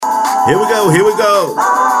Here we go, here we go.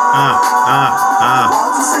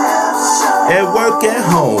 At work, at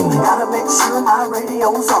home. Gotta make sure my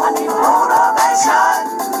radio's on. I need motivation,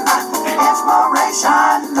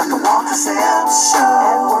 inspiration, like a Walter Sims show.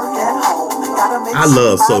 At work, at home. Gotta make I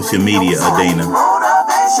love social media, Adina.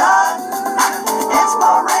 Motivation,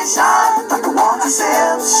 inspiration, like a Walter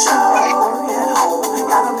Sims show. At work, at home.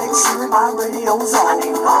 Gotta make sure my radio's on. I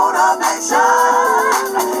need motivation,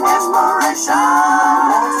 inspiration,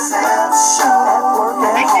 Walter Sims show. At work,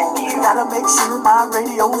 at home. Gotta make sure my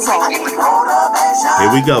radio's on. Motivation.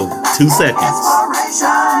 Here we go. 2 seconds.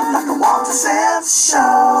 Inspiration, like a Walter Sims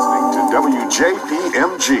show. To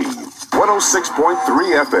WJPMG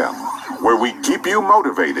 106.3 FM, where we keep you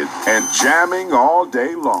motivated and jamming all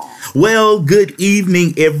day long. Well, good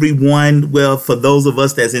evening, everyone. Well, for those of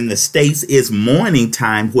us that's in the States, it's morning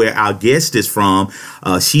time where our guest is from.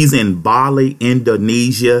 She's in Bali,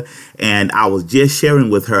 Indonesia, and I was just sharing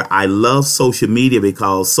with her, I love social media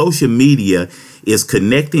because social media is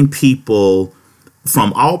connecting people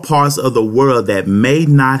from all parts of the world that may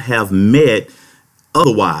not have met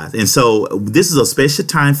otherwise. And so this is a special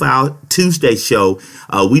time for our Tuesday show.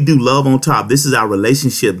 We do Love on Top. This is our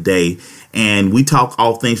relationship day, and we talk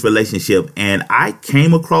all things relationship. And I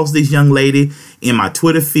came across this young lady in my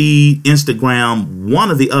Twitter feed, Instagram, one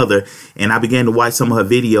or the other, and I began to watch some of her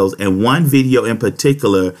videos. And one video in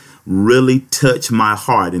particular really touched my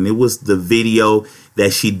heart. And it was the video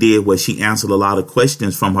that she did where she answered a lot of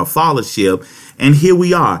questions from her followership. And here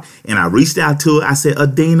we are. And I reached out to her. I said,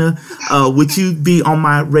 Adina, would you be on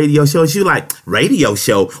my radio show? And she was like, radio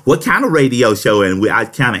show? What kind of radio show? And I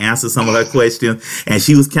kind of answered some of her questions. And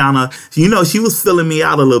she was kind of, she was filling me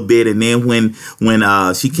out a little bit. And then when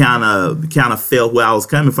she kind of felt where I was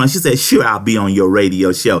coming from, she said, sure, I'll be on your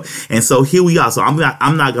radio show. And so here we are. So I'm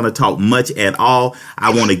not going to talk much at all.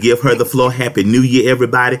 I want to give her the floor. Happy New Year,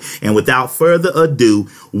 everybody. And without further ado,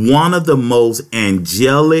 one of the most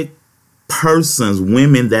angelic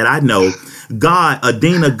women that I know, God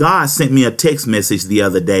sent me a text message the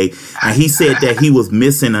other day, and he said that he was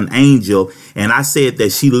missing an angel, and I said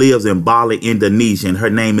that she lives in Bali, Indonesia, and her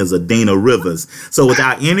name is Adina Rivers. So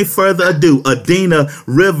without any further ado, Adina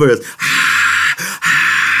Rivers.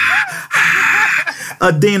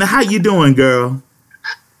 Adina, how you doing, girl?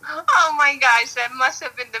 Oh my gosh, that must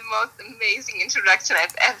have been the most amazing introduction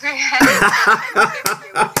I've ever had.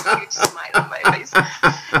 With a huge smile on my face.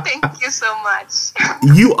 Thank you so much.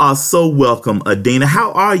 You are so welcome, Adina.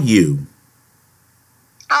 How are you?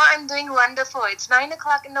 Oh, I'm doing wonderful. It's 9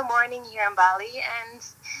 o'clock in the morning here in Bali, and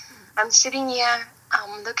I'm sitting here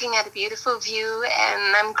looking at a beautiful view,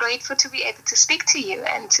 and I'm grateful to be able to speak to you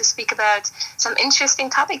and to speak about some interesting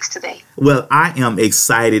topics today. Well, I am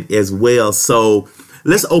excited as well. So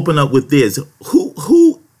let's open up with this.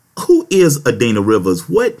 Who is Adina Rivers?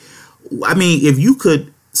 If you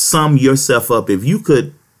could sum yourself up, if you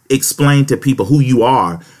could explain to people who you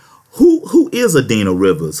are, who is Adina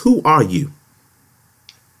Rivers? Who are you?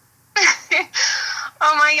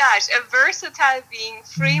 Oh my gosh, a versatile being,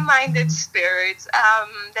 free-minded spirit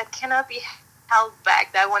that cannot be held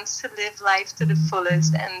back, that wants to live life to the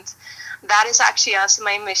fullest. And that is actually also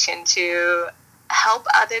my mission, to help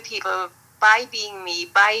other people by being me,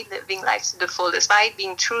 by living life to the fullest, by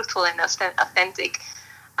being truthful and authentic,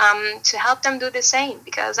 to help them do the same.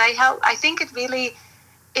 Because I think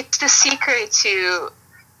it's the secret to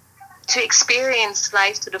experience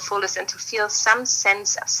life to the fullest and to feel some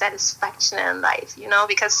sense of satisfaction in life,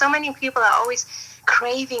 because so many people are always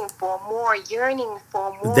craving for more, yearning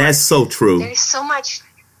for more. That's so true. There's so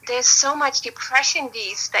much depression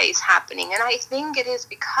these days happening, and I think it is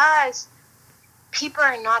because people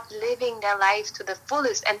are not living their life to the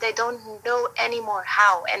fullest, and they don't know anymore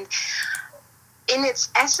how. And in its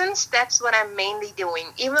essence, that's what I'm mainly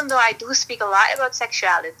doing, even though I do speak a lot about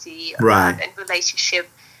sexuality, right, and relationship.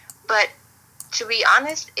 But to be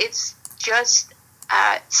honest, it's just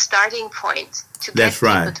a starting point to get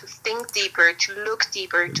people to think deeper, to look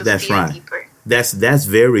deeper, to feel deeper. That's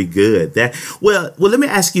very good. Well, let me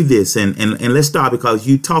ask you this, and let's start, because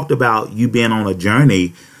you talked about you being on a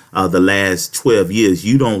journey the last 12 years.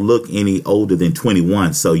 You don't look any older than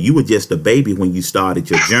 21, so you were just a baby when you started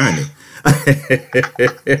your journey.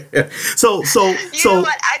 so you know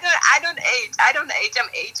what? I don't age. I'm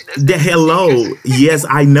ageless. Hello. Yes,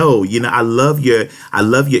 I know. I love your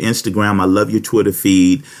Instagram. I love your Twitter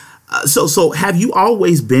feed. So have you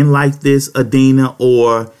always been like this, Adina,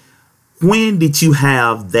 or when did you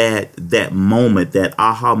have that moment, that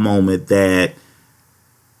aha moment, that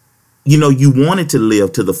you wanted to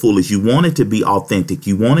live to the fullest, you wanted to be authentic,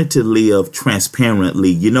 you wanted to live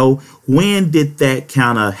transparently? When did that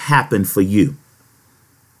kind of happen for you?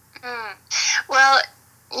 Mm. Well,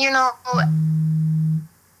 you know,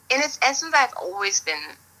 in its essence, I've always been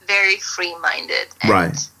very free-minded and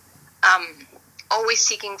Right. um, always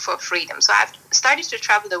seeking for freedom. So I've started to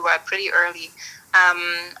travel the world pretty early.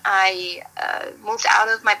 I moved out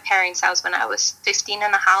of my parents' house when I was 15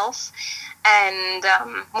 and a half and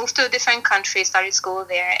moved to a different country, started school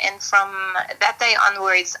there. And from that day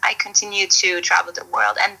onwards, I continued to travel the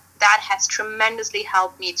world. And that has tremendously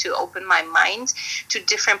helped me to open my mind to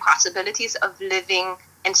different possibilities of living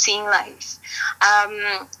and seeing life.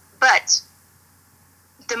 But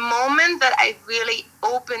the moment that I really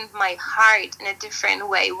opened my heart in a different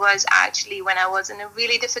way was actually when I was in a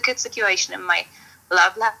really difficult situation in my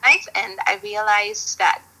love life, and I realized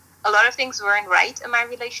that a lot of things weren't right in my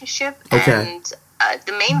relationship. Okay. And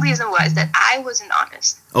the main reason was that I wasn't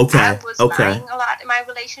honest. Okay. I was lying a lot in my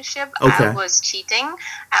relationship. Okay. I was cheating.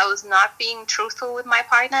 I was not being truthful with my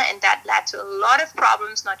partner, and that led to a lot of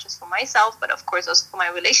problems, not just for myself, but of course also for my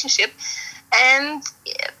relationship. And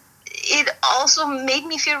it also made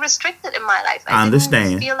me feel restricted in my life. I understand.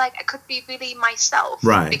 Didn't feel like I could be really myself.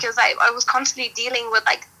 Right. Because I was constantly dealing with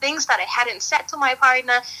like things that I hadn't said to my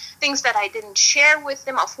partner, things that I didn't share with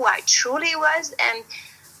him of who I truly was. And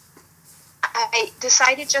I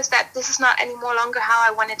decided just that this is not any more longer how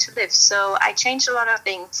I wanted to live. So I changed a lot of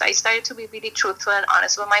things. I started to be really truthful and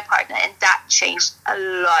honest with my partner, and that changed a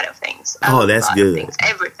lot of things. Oh, that's good. Things,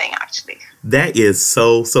 everything, actually. That is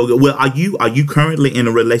so good. Well, are you currently in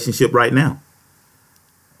a relationship right now?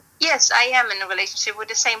 Yes, I am in a relationship with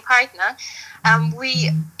the same partner.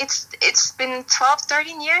 It's been 12,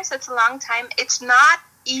 13 years. It's a long time. It's not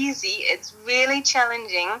easy. It's really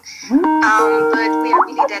challenging. But we are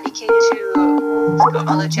really dedicated to move through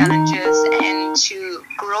all the challenges and to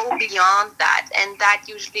grow beyond that. And that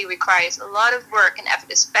usually requires a lot of work and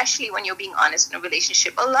effort, especially when you're being honest in a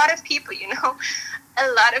relationship. A lot of people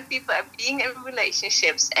are being in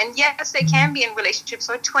relationships. And yes, they can be in relationships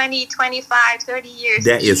for 20, 25, 30 years.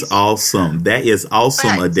 That is awesome. That is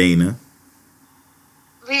awesome, But Adina.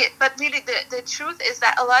 But really, the truth is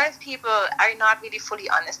that a lot of people are not really fully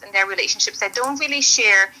honest in their relationships. They don't really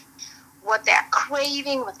share what they're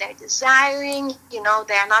craving, what they're desiring.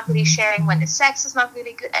 They're not really sharing when the sex is not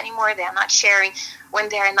really good anymore. They're not sharing when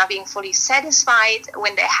they're not being fully satisfied,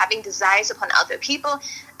 when they're having desires upon other people.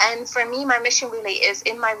 And for me, my mission really is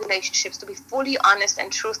in my relationships to be fully honest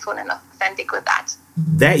and truthful and authentic with that.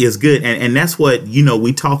 That is good. And that's what,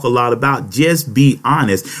 we talk a lot about. Just be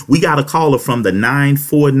honest. We got a caller from the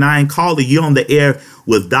 949. Caller, you're on the air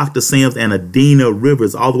with Dr. Sims and Adina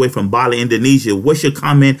Rivers all the way from Bali, Indonesia. What's your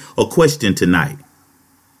comment or question tonight?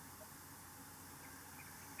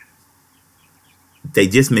 They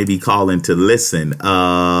just may be calling to listen.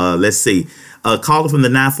 Let's see. Caller from the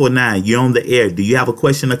 949. You're on the air. Do you have a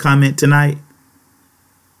question or comment tonight?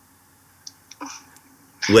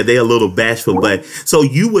 Well, they're a little bashful, but so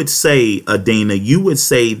you would say, Adina,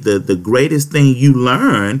 the greatest thing you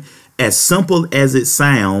learn, as simple as it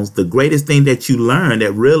sounds, the greatest thing that you learned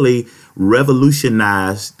that really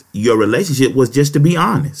revolutionized your relationship was just to be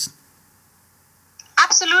honest.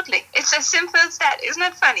 Absolutely. It's as simple as that. Isn't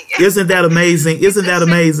it funny? Isn't that amazing? Isn't that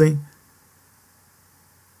amazing?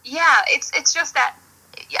 Yeah, it's just that.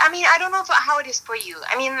 I mean, I don't know how it is for you.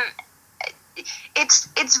 I mean, it's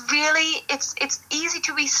easy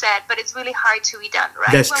to be said, but it's really hard to be done,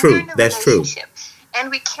 right? That's true. That's true.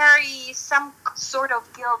 And we carry some sort of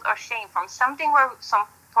guilt or shame from some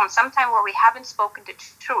time where we haven't spoken the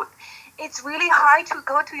truth. It's really hard to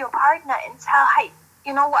go to your partner and tell, hey,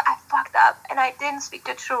 you know what, I fucked up and I didn't speak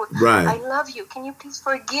the truth. Right. I love you. Can you please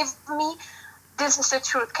forgive me? This is the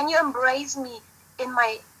truth. Can you embrace me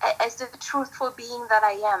as the truthful being that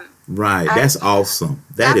I am? Right. And that's awesome.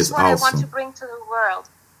 That's what I want to bring to the world.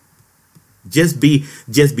 Just be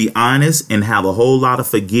honest and have a whole lot of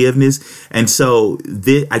forgiveness. And so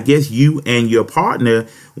I guess you and your partner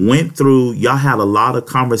y'all had a lot of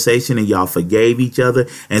conversation and y'all forgave each other.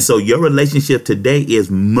 And so your relationship today is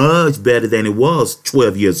much better than it was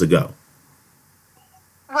 12 years ago.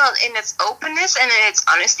 Well, in its openness and in its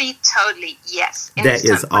honesty, totally yes. In that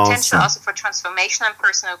is potential awesome. Also for transformation and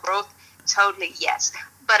personal growth, totally yes.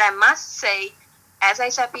 But I must say, as I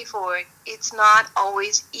said before, it's not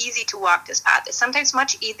always easy to walk this path. It's sometimes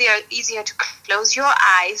much easier to close your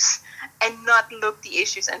eyes and not look the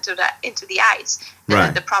issues into the eyes,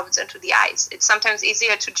 right. The problems into the eyes. It's sometimes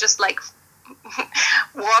easier to just like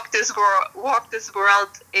walk this world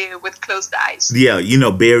with closed eyes. Yeah,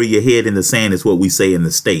 bury your head in the sand is what we say in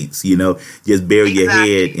the States. Just bury your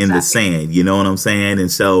head in the sand. You know what I'm saying?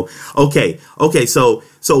 And so, okay. So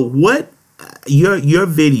what? your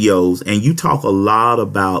videos, and you talk a lot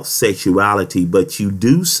about sexuality, but you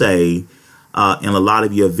do say in a lot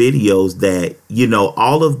of your videos that, you know,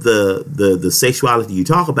 all of the sexuality you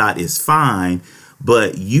talk about is fine,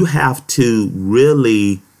 but you have to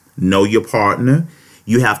really know your partner,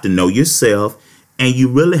 you have to know yourself, and you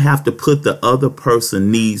really have to put the other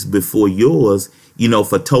person's needs before yours, you know,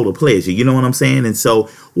 for total pleasure. You know what I'm saying? And so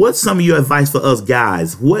what's some of your advice for us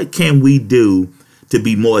guys? What can we do to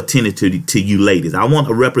be more attentive to you ladies? I want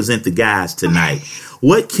to represent the guys tonight.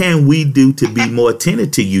 What can we do to be more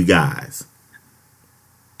attentive to you guys?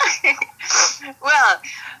 Well,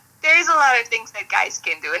 there's a lot of things that guys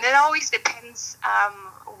can do, and it always depends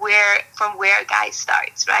where a guy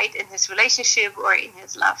starts, right, in his relationship or in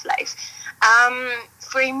his love life.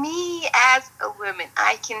 For me, as a woman,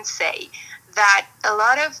 I can say that a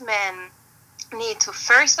lot of men need to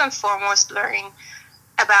first and foremost learn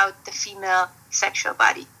about the female sexual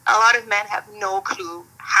body. A lot of men have no clue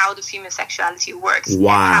how the female sexuality works.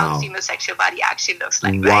 Wow. And how the female sexual body actually looks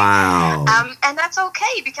like. Wow. Right? And that's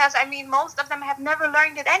okay, because I mean, most of them have never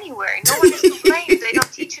learned it anywhere. No one is to blame. They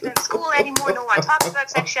don't teach it in school anymore. No one talks about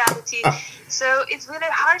sexuality. So it's really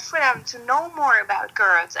hard for them to know more about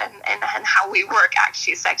girls and how we work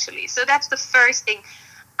actually sexually. So that's the first thing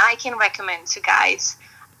I can recommend to guys.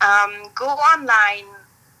 Go online,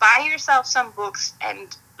 buy yourself some books,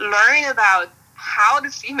 and learn about how the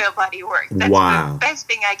female body works. That's Wow. the best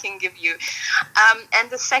thing I can give you. And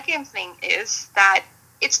the second thing is that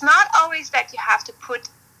it's not always that you have to put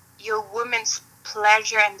your woman's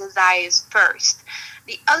pleasure and desires first.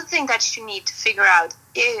 The other thing that you need to figure out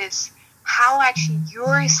is how actually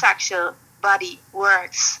your sexual body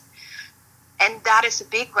works. And that is a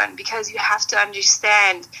big one, because you have to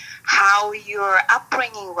understand how your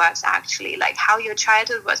upbringing was actually, like how your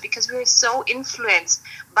childhood was, because we're so influenced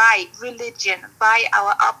by religion, by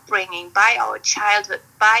our upbringing, by our childhood,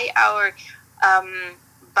 by our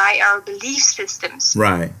belief systems.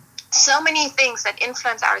 Right. So many things that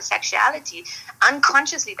influence our sexuality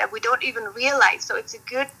unconsciously that we don't even realize. So it's a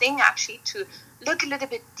good thing actually to look a little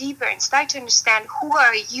bit deeper and start to understand who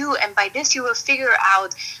are you, and by this you will figure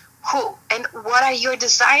out who and what are your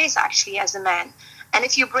desires actually as a man. And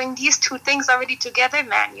if you bring these two things already together,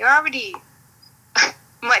 man, you're already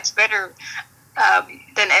much better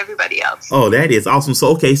than everybody else. Oh, that is awesome. So,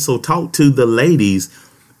 okay, so talk to the ladies.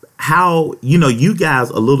 How, you know, you guys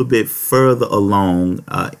a little bit further along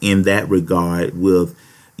in that regard with,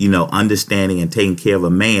 you know, understanding and taking care of a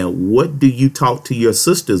man. What do you talk to your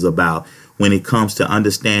sisters about when it comes to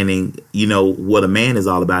understanding, you know, what a man is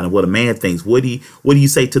all about and what a man thinks? What do you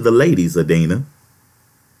say to the ladies, Adina?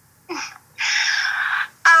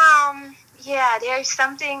 Yeah, there's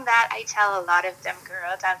something that I tell a lot of them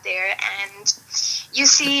girls out there, and you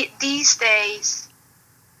see, these days,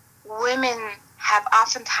 women have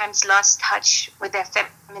oftentimes lost touch with their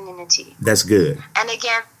femininity. That's good. And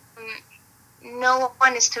again, no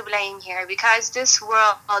one is to blame here, because this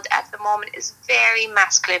world at the moment is very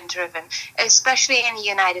masculine driven, especially in the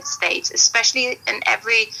United States, especially in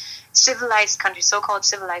every civilized country, so-called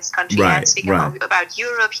civilized country. Right, I'm speaking right. about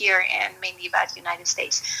Europe here and mainly about the United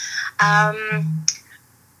States.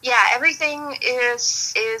 Everything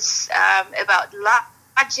is about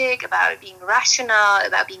logic, about being rational,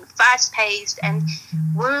 about being fast-paced, and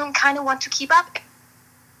women kind of want to keep up.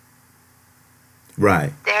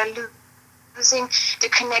 Right. They're losing the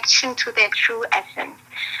connection to their true essence.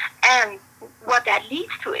 And what that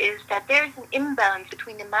leads to is that there is an imbalance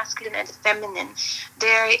between the masculine and the feminine.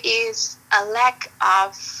 There is a lack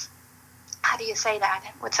of, how do you say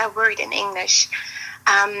that? What's that word in English?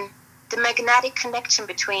 The magnetic connection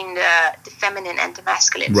between the feminine and the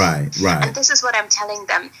masculine. Right. And this is what I'm telling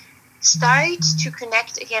them. Start to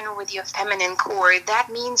connect again with your feminine core. That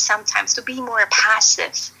means sometimes to be more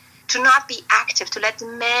passive, to not be active, to let the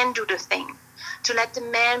man do the thing, to let the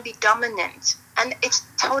man be dominant. And it's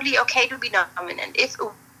totally okay to be dominant if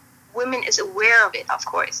a woman is aware of it, of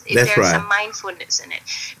course, if That's there's right. some mindfulness in it.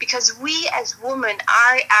 Because we as women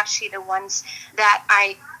are actually the ones that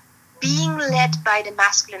are being led by the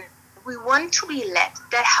masculine. We want to be led.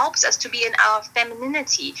 That helps us to be in our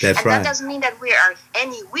femininity. That's and right. that doesn't mean that we are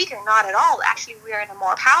any weaker, not at all. Actually, we are in a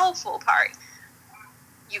more powerful part.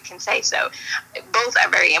 You can say so. Both are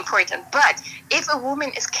very important. But if a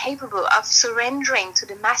woman is capable of surrendering to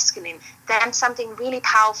the masculine, then something really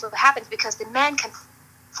powerful happens, because the man can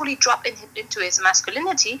fully drop into his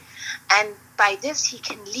masculinity, and by this he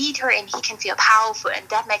can lead her and he can feel powerful, and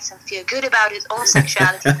that makes him feel good about his own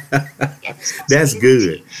sexuality. That's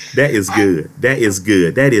good. That is good. That is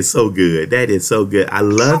good. That is so good. That is so good. I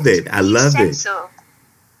love it. I love it.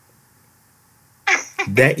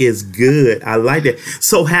 That is good. I like that.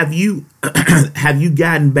 So have you have you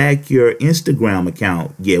gotten back your Instagram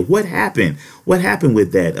account yet? What happened? What happened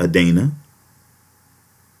with that, Adina?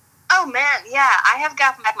 Oh man, yeah, I have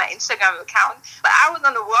gotten back my Instagram account, but I was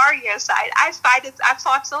on the warrior side. I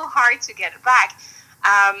fought so hard to get it back,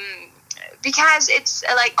 um, because it's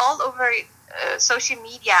like all over social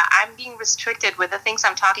media. I'm being restricted with the things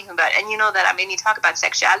I'm talking about, and you know that I mainly talk about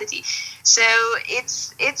sexuality. So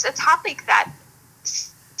it's a topic that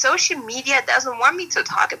social media doesn't want me to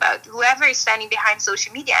talk about. Whoever is standing behind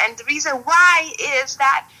social media, and the reason why is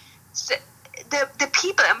that the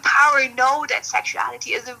people in power know that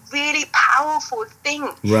sexuality is a really powerful thing,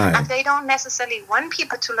 Right. and they don't necessarily want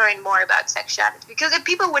people to learn more about sexuality, because if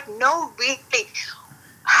people would know really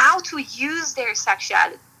how to use their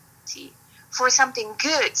sexuality for something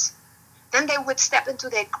good, then they would step into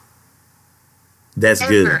their That's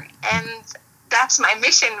good. ever. And that's my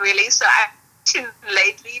mission, really. So I've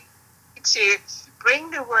lately to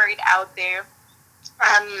bring the word out there.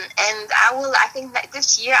 And I think that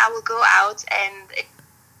this year I will go out and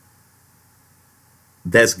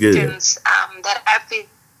That's good. that I've been,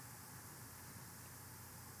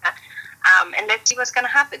 and let's see what's going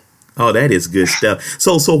to happen. Oh, that is good stuff.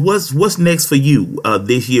 So what's next for you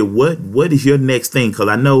this year? What is your next thing? Because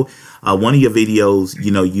I know one of your videos,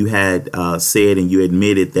 you had said and you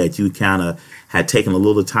admitted that you kind of had taken a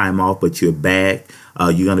little time off, but you're back.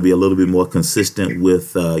 You're going to be a little bit more consistent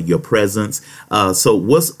with your presence. So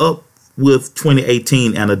what's up with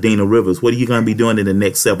 2018 and Adina Rivers? What are you going to be doing in the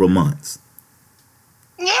next several months?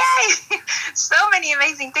 Yay! So many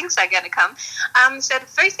amazing things are going to come. So the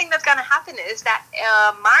first thing that's going to happen is that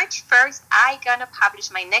March 1st, I'm going to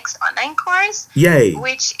publish my next online course. Yay!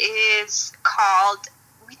 Which is called,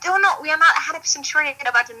 we are not 100% sure yet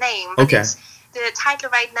about the name, but Okay. The title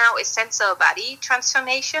right now is Sensual Body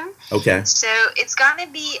Transformation. Okay. So it's going to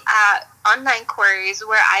be an online course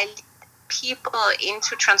where I lead people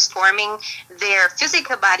into transforming their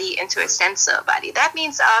physical body into a sensual body. That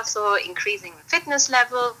means also increasing fitness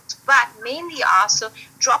levels, but mainly also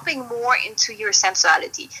dropping more into your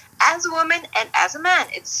sensuality as a woman and as a man.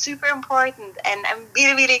 It's super important, and I'm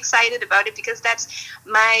really, really excited about it, because that's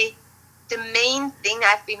the main thing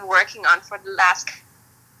I've been working on for the last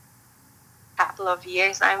couple of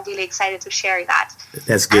years. I'm really excited to share that.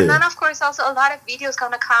 That's good. And then, of course, also a lot of videos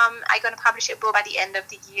gonna come. I'm gonna publish a book by the end of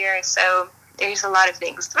the year, so there's a lot of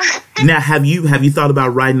things. Now, have you thought about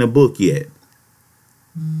writing a book yet?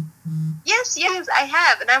 Yes, I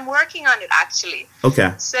have, and I'm working on it actually.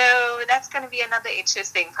 Okay. So that's going to be another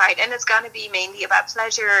interesting part, and it's going to be mainly about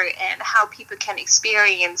pleasure and how people can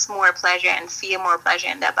experience more pleasure and feel more pleasure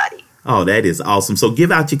in their body. Oh, that is awesome. So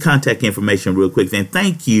give out your contact information real quick. And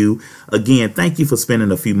thank you again. Thank you for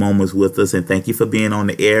spending a few moments with us, and thank you for being on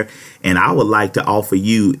the air. And I would like to offer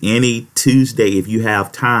you any Tuesday, if you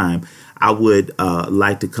have time, I would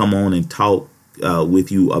like to come on and talk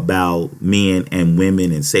with you about men and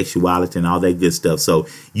women and sexuality and all that good stuff. So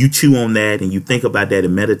you chew on that and you think about that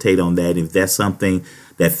and meditate on that. If that's something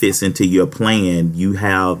that fits into your plan, you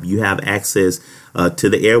have access to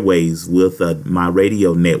the airways with my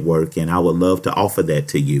radio network, and I would love to offer that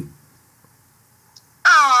to you.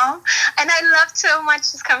 Oh, and I loved so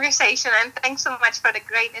much this conversation, and thanks so much for the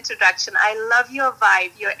great introduction. I love your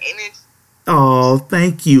vibe, your energy. Oh,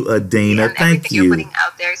 thank you, Adina. And Thank everything you. you're putting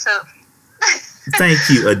out there. So Thank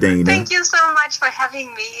you, Adina. thank you so much for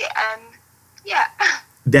having me, and yeah.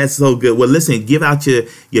 That's so good. Well, listen, give out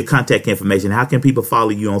your contact information. How can people follow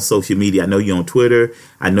you on social media? I know you're on Twitter.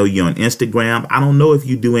 I know you're on Instagram. I don't know if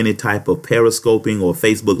you do any type of periscoping or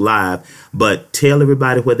Facebook Live, but tell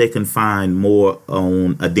everybody where they can find more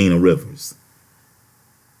on Adina Rivers.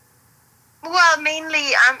 Well,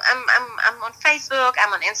 mainly I'm on Facebook,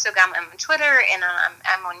 I'm on Instagram, I'm on Twitter, and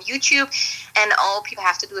I'm on YouTube. And all people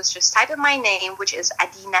have to do is just type in my name, which is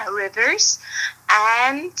Adina Rivers,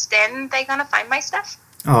 and then they're gonna find my stuff.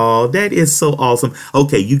 Oh, that is so awesome.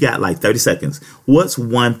 Okay, you got like 30 seconds. What's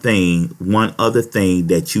one other thing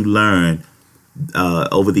that you learned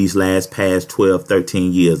over these past 12,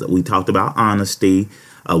 13 years? We talked about honesty.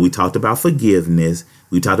 We talked about forgiveness.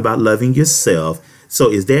 We talked about loving yourself. So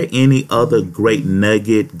is there any other great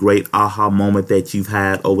nugget, great aha moment that you've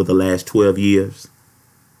had over the last 12 years?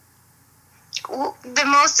 The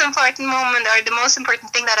most important moment, or the most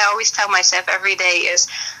important thing that I always tell myself every day is,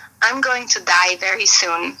 I'm going to die very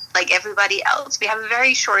soon, like everybody else. We have a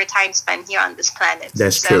very short time spent here on this planet.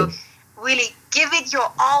 That's true. So really give it your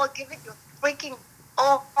all, give it your freaking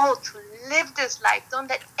all to live this life. Don't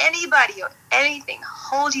let anybody or anything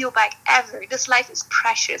hold you back ever. This life is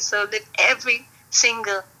precious, so live every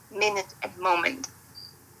single minute and moment.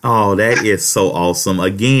 Oh, that is so awesome.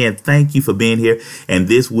 Again, thank you for being here. And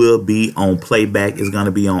this will be on playback. It's going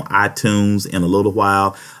to be on iTunes in a little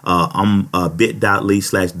while. I'm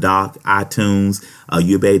bit.ly/doc iTunes.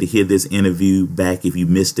 You'll be able to hear this interview back if you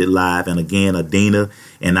missed it live. And again, Adina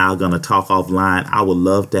and I are going to talk offline. I would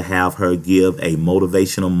love to have her give a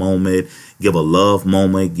motivational moment, give a love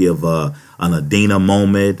moment, give an Adina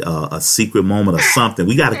moment, a secret moment or something.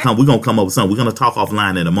 We're going to come up with something. We're going to talk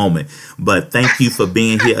offline in a moment. But thank you for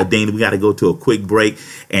being here, Adina. We got to go to a quick break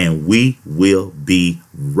and we will be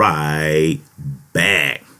right back.